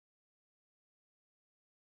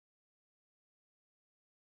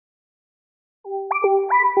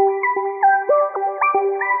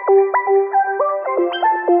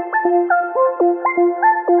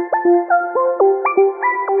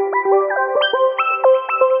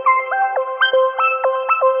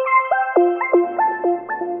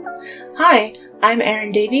Hi, I'm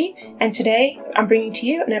Aren Davey, and today I'm bringing to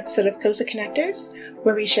you an episode of COSA Connectors,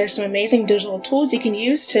 where we share some amazing digital tools you can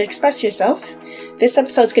use to express yourself. This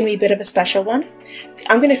episode is going to be a bit of a special one.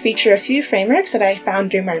 I'm going to feature a few frameworks that I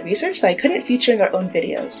found during my research that I couldn't feature in their own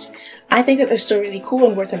videos. I think that they're still really cool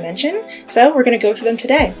and worth a mention, so we're going to go through them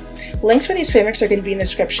today. Links for these frameworks are going to be in the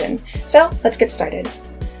description, so let's get started.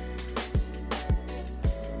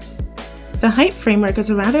 The Hype framework is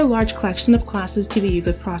a rather large collection of classes to be used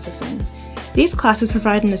with processing. These classes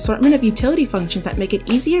provide an assortment of utility functions that make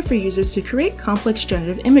it easier for users to create complex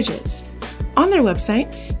generative images. On their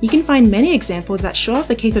website, you can find many examples that show off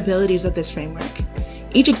the capabilities of this framework.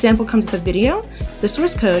 Each example comes with a video, the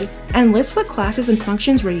source code, and lists what classes and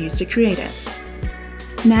functions were used to create it.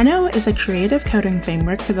 Nano is a creative coding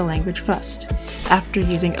framework for the language Rust. After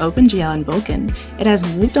using OpenGL and Vulkan, it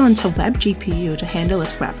has moved on to WebGPU to handle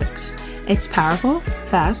its graphics. It's powerful,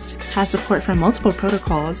 fast, has support for multiple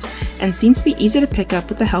protocols, and seems to be easy to pick up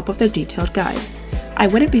with the help of their detailed guide. I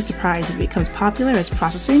wouldn't be surprised if it becomes popular as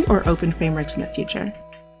processing or open frameworks in the future.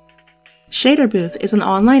 Shader Booth is an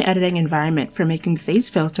online editing environment for making face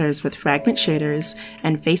filters with fragment shaders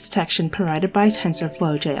and face detection provided by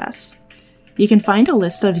TensorFlow.js. You can find a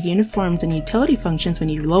list of uniforms and utility functions when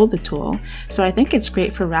you load the tool, so I think it's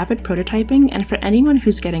great for rapid prototyping and for anyone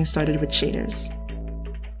who's getting started with shaders.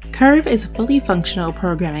 Curve is a fully functional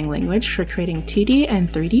programming language for creating 2D and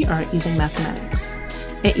 3D art using mathematics.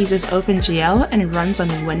 It uses OpenGL and runs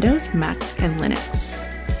on Windows, Mac, and Linux.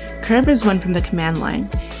 Curve is run from the command line.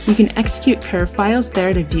 You can execute curve files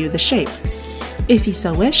there to view the shape. If you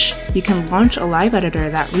so wish, you can launch a live editor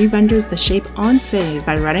that re-renders the shape on save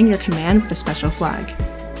by running your command with a special flag.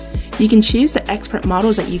 You can choose to export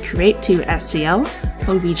models that you create to STL,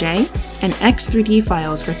 OBJ, and X3D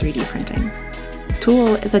files for 3D printing.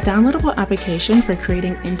 Tool is a downloadable application for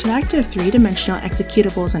creating interactive three-dimensional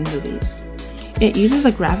executables and movies. It uses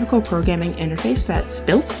a graphical programming interface that's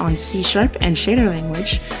built on C# and shader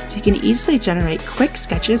language, so you can easily generate quick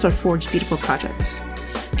sketches or forge beautiful projects.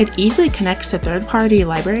 It easily connects to third-party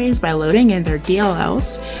libraries by loading in their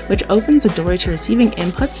DLLs, which opens the door to receiving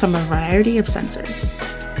inputs from a variety of sensors.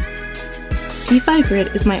 P5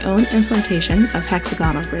 Grid is my own implementation of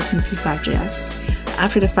hexagonal grids in P5.js.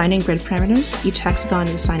 After defining grid parameters, each hexagon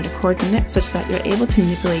is assigned a coordinate such that you're able to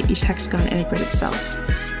manipulate each hexagon in a grid itself.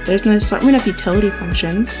 There's an assortment of utility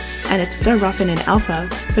functions, and it's still rough and in alpha,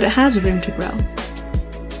 but it has room to grow.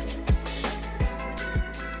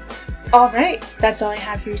 Alright, that's all I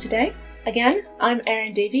have for you today. Again, I'm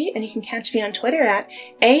Aren Davey, and you can catch me on Twitter at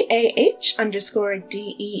AAH_DEE_,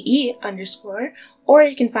 or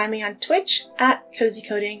you can find me on Twitch at Cozy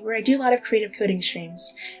Coding, where I do a lot of creative coding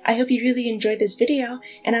streams. I hope you really enjoyed this video,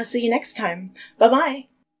 and I'll see you next time. Bye-bye!